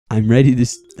I'm ready to.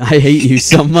 I hate you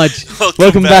so much.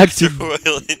 Welcome back to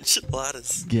Royal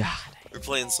Enchiladas. God. We're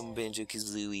playing some Banjo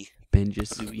Kazooie. Banjo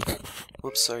Kazooie.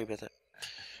 Whoops, sorry about that.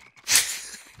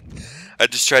 I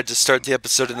just tried to start the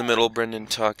episode in the middle, Brendan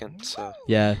talking, so.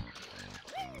 Yeah.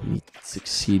 He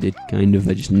succeeded, kind of.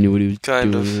 I just knew what he was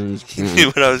doing. He knew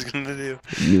what I was gonna do.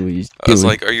 I knew what he was doing. I was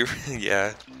like, are you.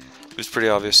 Yeah. It was pretty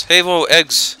obvious. Hey, whoa,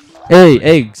 eggs! Hey,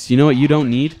 eggs. You know what you don't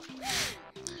need?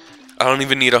 I don't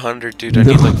even need 100, dude. I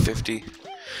need like 50.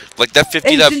 Like that 50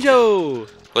 hey, that. Shinjo!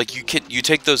 Like you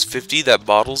take those 50 that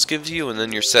bottles gives you, and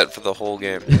then you're set for the whole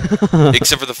game,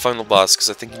 except for the final boss,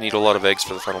 because I think you need a lot of eggs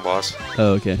for the final boss.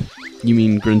 Oh, okay. You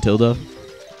mean Gruntilda?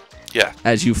 Yeah.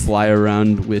 As you fly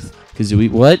around with Kazooie.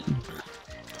 What?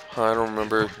 I don't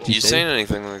remember you saying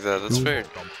anything like that. That's weird.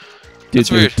 Dude,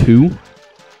 That's weird. There were two?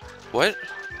 What?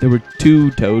 There were two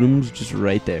totems just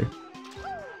right there.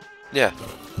 Yeah.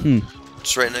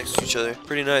 Just right next to each other.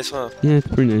 Pretty nice, huh? Yeah, it's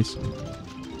pretty nice.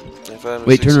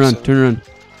 Wait, turn around, turn around.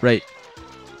 Right.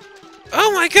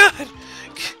 Oh my god!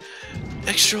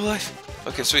 Extra life.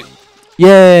 Okay, sweet.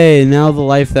 Yay! Now the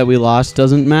life that we lost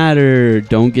doesn't matter.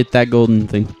 Don't get that golden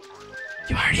thing.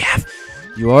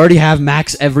 You already have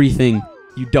max everything.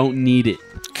 You don't need it.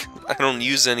 I don't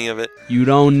use any of it. You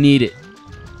don't need it.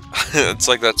 It's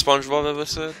like that SpongeBob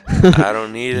episode. I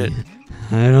don't need it.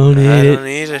 I don't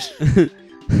need it.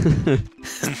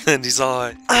 And then he's all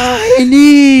like, I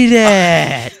need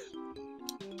it!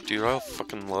 dude, I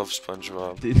fucking love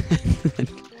SpongeBob. Dude, that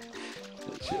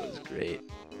show was great.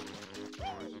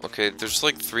 Okay, there's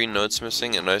like 3 notes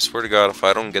missing, and I swear to God, if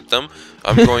I don't get them,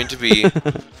 I'm going to be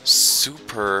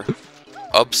super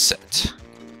upset.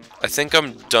 I think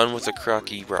I'm done with the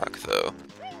Crocky Rock, though.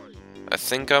 I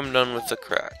think I'm done with the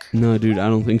crack. No, dude, I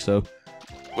don't think so.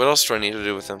 What else do I need to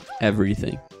do with him?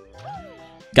 Everything.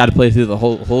 Gotta play through the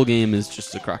whole game is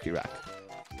just a Crocky Rock.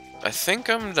 I think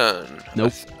I'm done.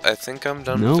 Nope. I think I'm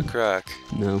done with the crack.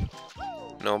 No.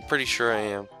 No, I'm pretty sure I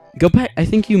am. Go back. I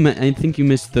think you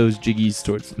missed those jiggies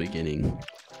towards the beginning.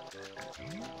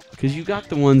 Because you got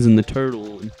the ones in the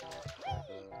turtle.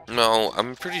 No,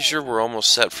 I'm pretty sure we're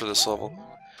almost set for this level.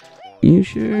 You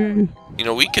sure? You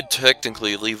know, we could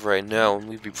technically leave right now, and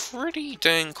we'd be pretty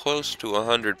dang close to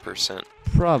 100%.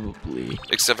 Probably.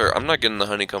 Except for, I'm not getting the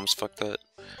honeycombs, fuck that.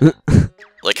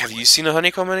 Like, have you seen a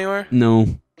honeycomb anywhere?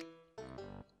 No.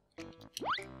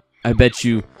 I bet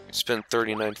you... We spent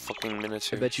 39 fucking minutes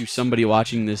here. I bet you somebody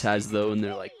watching this has, though, and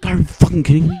they're like, are you fucking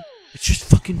kidding me? It's just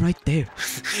fucking right there.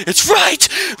 It's right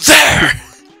there!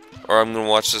 Or I'm gonna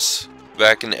watch this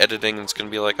back in editing, and it's gonna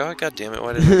be like, oh, god damn it,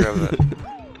 why didn't I grab that?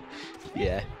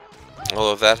 Yeah.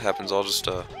 Well, if that happens, I'll just,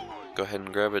 go ahead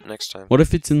and grab it next time. What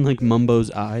if it's in, like, Mumbo's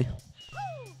eye?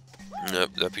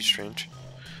 Nope, that'd be strange.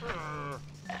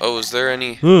 Oh, is there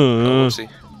any... Oh, let's see.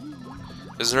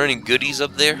 Is there any goodies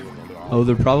up there? Oh,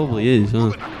 there probably is,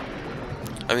 huh?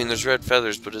 I mean, there's red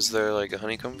feathers, but is there, like, a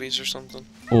honeycomb piece or something?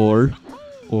 Or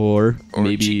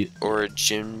maybe... Or a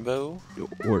Jimbo?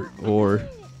 Or...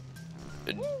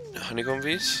 A honeycomb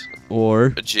piece? Or...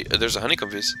 There's a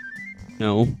honeycomb piece.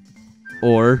 No.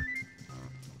 Or...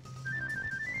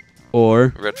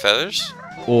 Red feathers?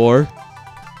 Or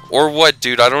what,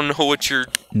 dude? I don't know what you're...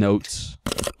 Notes.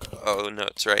 Oh,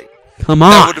 notes, right. Come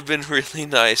on! That would have been really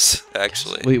nice,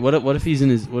 actually. Wait, what if he's in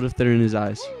his... What if they're in his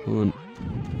eyes? Hold on.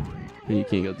 No, you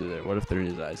can't go through there. What if they're in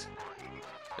his eyes?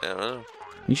 I don't know.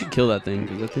 You should kill that thing,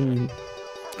 because that thing...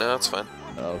 No, it's fine.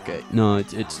 Oh, okay. No,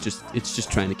 it's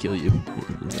just trying to kill you.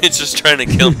 It's just trying to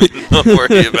kill me. Don't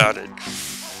worry about it.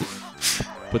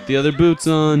 Put the other boots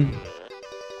on.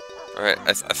 Alright,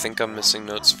 I think I'm missing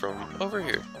notes from over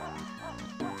here.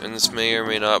 And this may or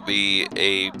may not be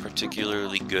a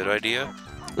particularly good idea.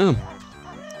 Oh.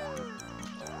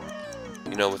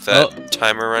 You know, with that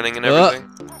timer running and everything.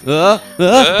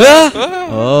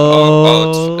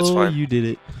 It's fine. You did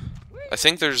it. I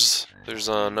think there's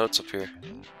notes up here.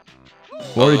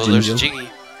 Or a there's Jinjo. Jiggy.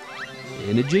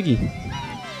 And a Jiggy.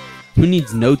 Who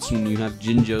needs notes when you have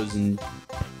Jinjos and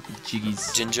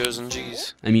Jiggies? Jinjos and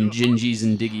Jiggies. I mean Jingies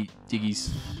and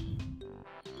Diggies.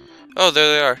 Oh,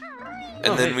 there they are.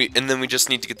 And hey. then we just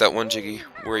need to get that one Jiggy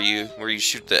where you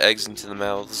shoot the eggs into the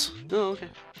mouths. Oh, okay.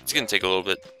 It's gonna take a little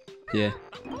bit. Yeah.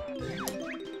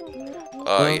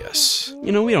 Yes.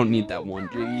 You know, we don't need that one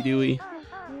Jiggy, do we?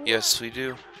 Yes, we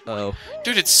do. Oh.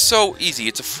 Dude, it's so easy.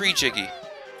 It's a free Jiggy.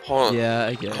 Hold on. Yeah,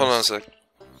 I guess. Hold on a sec.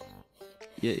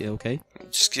 Yeah, okay.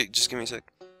 Just give me a sec.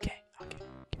 Okay.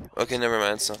 Okay, never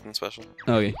mind. It's nothing special.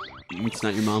 Okay. It's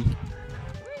not your mom?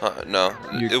 No.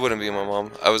 It wouldn't be my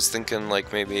mom. I was thinking,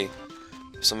 like, maybe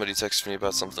somebody texted me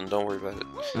about something. Don't worry about it.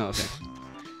 Oh, okay.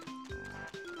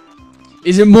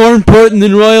 Is it more important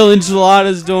than Royal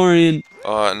Enchiladas, Dorian?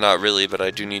 Not really, but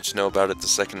I do need to know about it the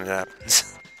second it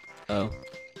happens. Oh.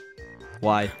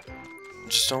 Why?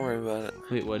 Just don't worry about it.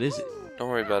 Wait, what is it? Don't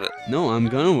worry about it. No, I'm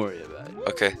gonna worry about it.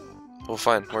 Okay. Well,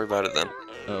 fine. Worry about it then.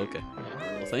 Oh, okay.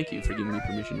 Well, thank you for giving me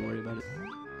permission to worry about it.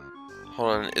 Hold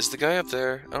on. Is the guy up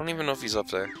there? I don't even know if he's up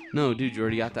there. No, dude, you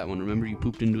already got that one. Remember you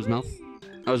pooped into his mouth?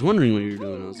 I was wondering what you were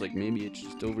doing. I was like, maybe it's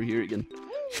just over here again.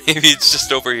 Maybe it's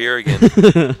just over here again.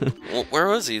 Well, where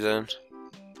was he then?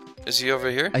 Is he over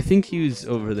here? I think he was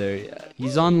over there, yeah.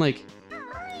 He's on, like,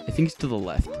 I think he's to the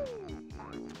left.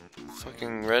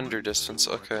 Fucking render distance,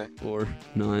 okay. Or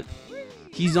not.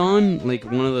 He's on, like,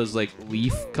 one of those, like,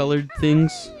 leaf-colored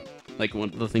things. Like,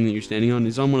 the thing that you're standing on.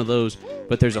 He's on one of those,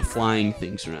 but there's a flying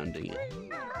thing surrounding it.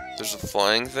 There's a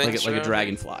flying thing? Like a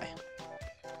dragonfly.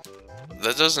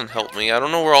 That doesn't help me. I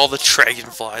don't know where all the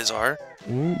dragonflies are.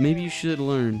 Well, maybe you should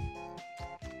learn.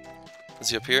 Is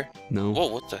he up here? No. Whoa,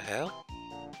 what the hell?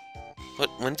 What?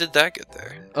 When did that get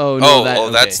there? Oh, no,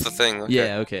 okay. That's the thing. Okay.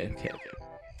 Yeah, okay.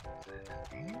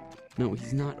 No,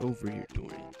 he's not over here,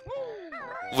 Dorian.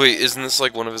 Wait, isn't this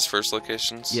like one of his first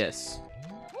locations? Yes.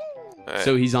 Right.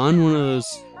 So he's on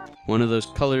one of those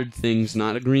colored things,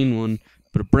 not a green one,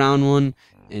 but a brown one.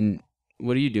 And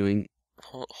what are you doing?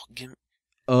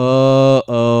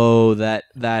 That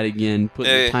again. Put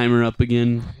the timer up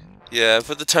again. Yeah,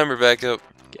 put the timer back up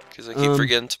because I keep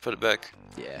forgetting to put it back.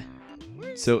 Yeah.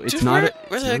 So it's Dude, not.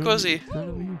 Where the heck was he? It's not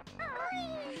over here.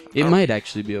 It might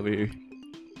actually be over here.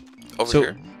 Over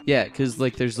here? Yeah, because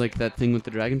like there's like that thing with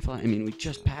the dragonfly. I mean, we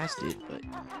just passed it, but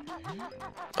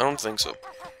I don't think so.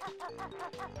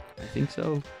 I think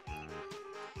so.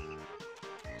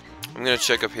 I'm gonna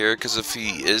check up here because if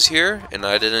he is here and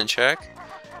I didn't check,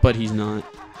 but he's not.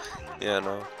 Yeah,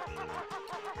 no.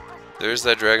 There's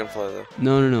that dragonfly though.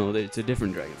 No. It's a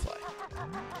different dragonfly.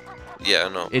 Yeah,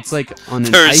 no. It's like on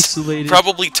an There's isolated.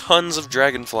 Probably tons of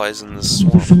dragonflies in this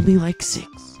swamp. There's only like 6.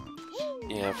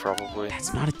 Yeah, probably.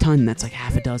 That's not a ton. That's like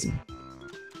half a dozen.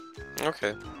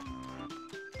 Okay.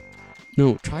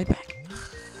 No, try back.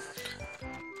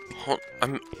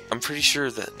 I'm pretty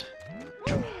sure that.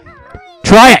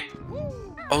 Try it.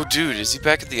 Oh, dude, is he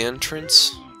back at the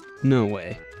entrance? No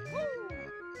way.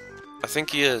 I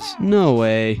think he is. No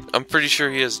way. I'm pretty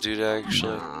sure he is, dude.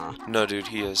 Actually. Nah. No, dude,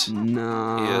 he is.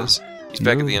 Nah. He is. He's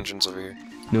back at the entrance over here.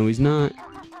 No, he's not.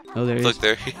 Oh, there he Look is.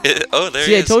 there. Oh, there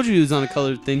See, he is. I told you he was on a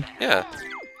colored thing. Yeah.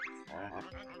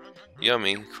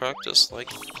 Yummy. Croc just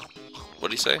like.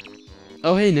 What'd he say?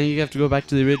 Oh, hey, now you have to go back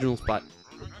to the original spot.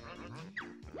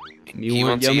 You He want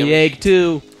wants a yummy yummy- egg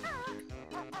too?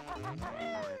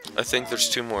 I think there's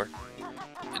 2 more.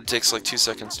 It takes like 2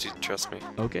 seconds, dude. Trust me.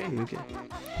 Okay.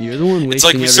 You're the one wasting It's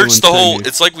like we everyone's searched the time whole. here.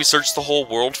 It's like we searched the whole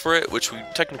world for it, which we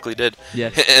technically did.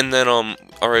 Yes. And then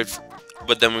all right,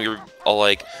 but then we were all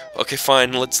like, okay,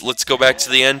 fine, let's go back to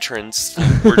the entrance.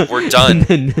 We're done.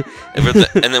 and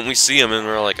And then we see him, and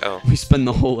we're like, oh. we spend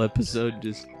the whole episode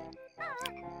just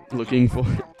looking for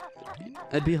it.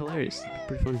 That'd be hilarious. That'd be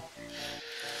pretty funny.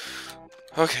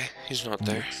 Okay, he's not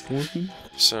there. Next one.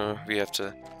 So we have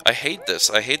to. I hate this.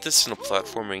 I hate this in a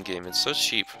platforming game. It's so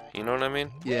cheap. You know what I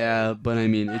mean? Yeah, but I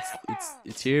mean,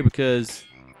 it's here because,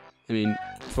 I mean,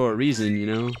 for a reason, you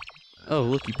know. Oh,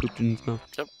 look, he pooped in his mouth.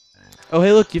 Yep. Oh,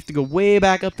 hey, look, you have to go way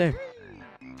back up there.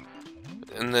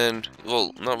 And then,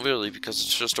 well, not really, because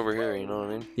it's just over here. You know what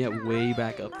I mean? Yeah, way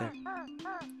back up there.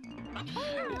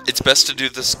 It's best to do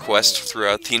this quest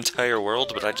throughout the entire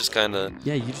world, but I just kind of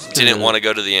Yeah, you just didn't want to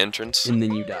go to the entrance. And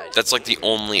then you died. That's like the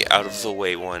only out of the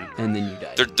way one. And then you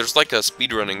died. There's like a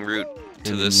speedrunning route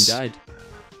to and this. Then you died.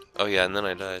 Oh yeah, and then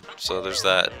I died. So there's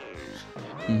that.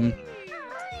 Mhm.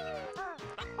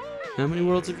 How many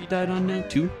worlds have you died on now?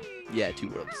 2? Yeah, 2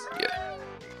 worlds. Yeah.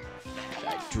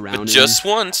 Drowning. But just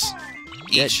once.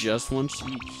 Yeah, Each. just once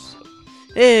each. So.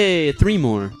 Hey, 3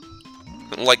 more.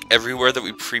 Like everywhere that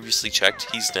we previously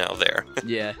checked, he's now there.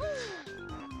 Yeah.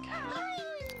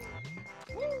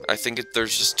 I think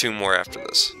there's just 2 more after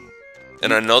this.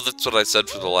 And I know that's what I said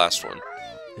for the last one.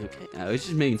 Okay, I was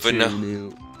just making But sure no. you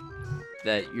knew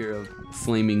that you're a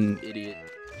flaming idiot.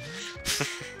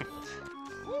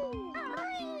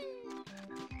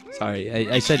 Sorry,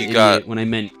 I said You idiot got- when I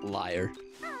meant liar.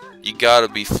 You gotta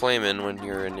be flaming when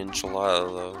you're an enchilada,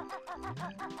 though.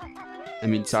 I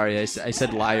mean, sorry, I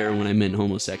said liar when I meant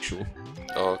homosexual.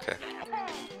 Oh, okay.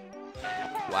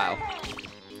 Wow.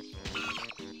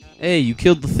 Hey, you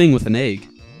killed the thing with an egg.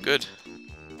 Good.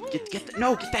 Get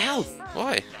the health.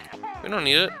 Why? We don't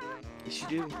need it. Yes, you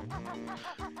do.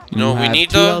 You know what we have need,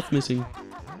 2 though? health missing.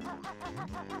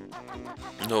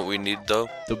 You know what we need, though?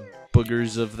 The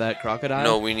boogers of that crocodile.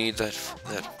 No, we need that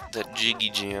jiggy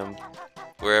jam.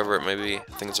 Wherever it may be. I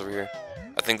think it's over here.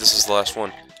 I think this is the last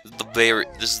one.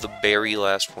 This is the very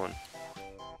last one.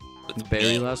 With The very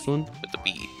B. last one? With the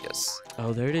B, yes.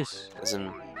 Oh, there it is. As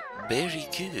in, very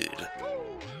good.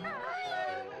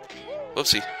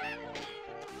 Whoopsie.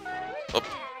 Oh.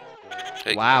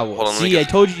 Hey, Wow. hold on, See, I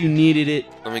told you needed it.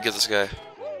 let me get this guy.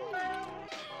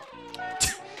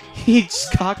 He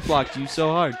just cock-blocked you so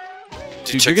hard.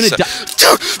 Dude, check you're gonna die. this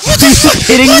Are out. you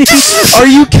kidding me? Are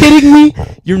you kidding me?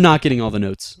 You're not getting all the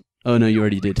notes. Oh, no, you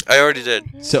already did. I already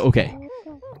did. So, okay.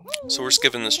 So we're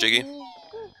skipping this, Jiggy.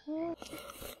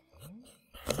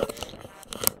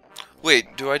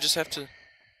 Wait, do I just have to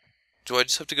go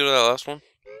to that last one?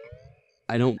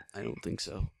 I don't think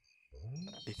so.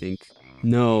 I think.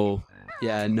 No.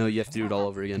 Yeah, no, you have to do it all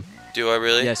over again. Do I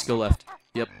really? Yes, go left.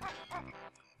 Yep.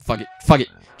 Fuck it. Fuck it.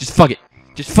 Just fuck it.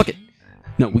 Just fuck it.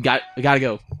 No, we gotta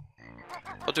go.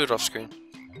 I'll do it off screen.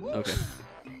 Okay.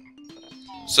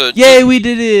 So Yay, we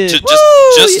did it!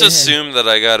 just yeah. assume that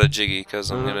I got a Jiggy,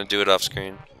 because I'm gonna do it off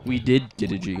screen. We did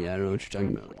get a Jiggy. I don't know what you're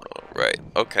talking about. Right.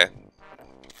 Okay.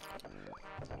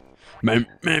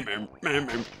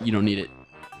 You don't need it.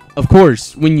 Of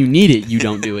course, when you need it, you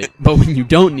don't do it. But when you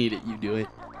don't need it, you do it.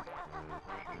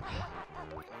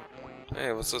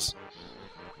 Hey, what's this?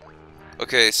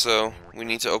 Okay, so we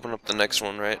need to open up the next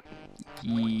one, right?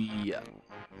 Yeah.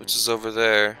 Which is over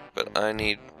there, but I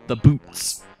need... The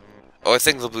boots. Oh, I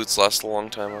think the boots last a long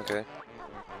time, okay.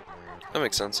 That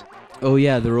makes sense. Oh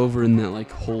yeah, they're over in that like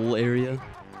hole area.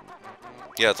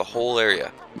 Yeah, the whole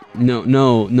area.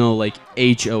 No, like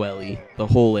HOLE. The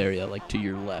whole area, like to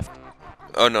your left.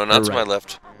 Oh no, not to my right.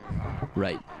 left.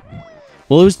 Right.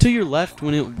 Well, it was to your left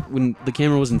when the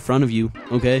camera was in front of you.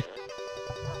 Okay.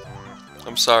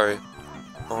 I'm sorry.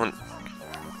 I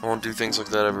won't do things like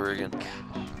that ever again.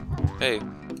 Hey.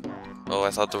 Oh, I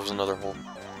thought there was another hole.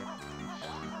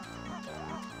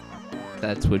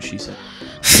 That's what she said.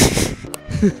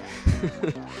 You're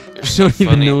I so don't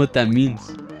even funny. know what that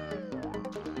means.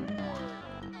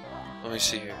 Let me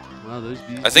see here. Wow, those.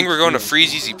 I think we're going to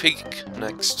Freeze Easy Peak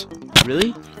next.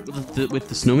 Really? With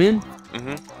the snowman?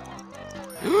 Mm-hmm.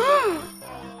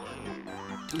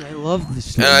 Dude, I love this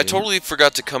And snowman. I totally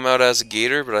forgot to come out as a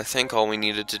gator, but I think all we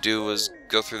needed to do was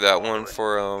go through that one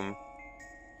for,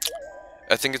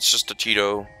 I think it's just a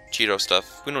Cheeto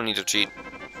stuff. We don't need to cheat.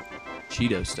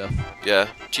 Cheeto stuff. Yeah,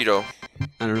 Cheeto.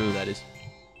 I don't know who that is.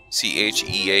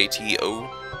 Cheato.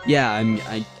 Yeah,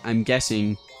 I'm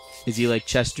guessing. Is he like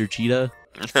Chester Cheetah?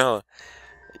 No.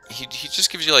 He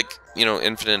just gives you, like, you know,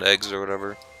 infinite eggs or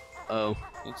whatever. Oh.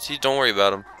 Don't worry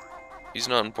about him. He's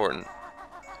not important.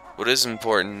 What is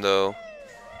important, though,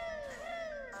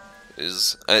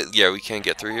 is... yeah, we can't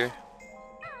get through here.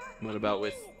 What about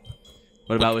with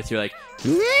you're like...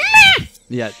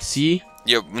 Yeah, see?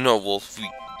 Yeah, no, Wolf.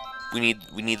 We need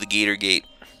the Gator Gate.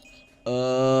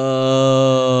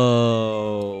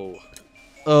 Oh.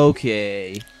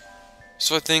 Okay.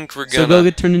 So I think we're So gonna... go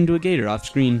get turned into a gator off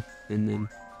screen, and then...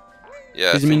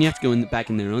 Yeah, Because, I mean, you have to go back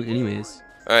in there anyways.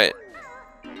 Alright.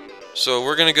 So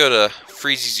we're gonna go to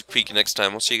Freeze Easy Peak next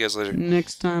time. We'll see you guys later.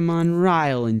 Next time on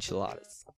Ryle Enchiladas.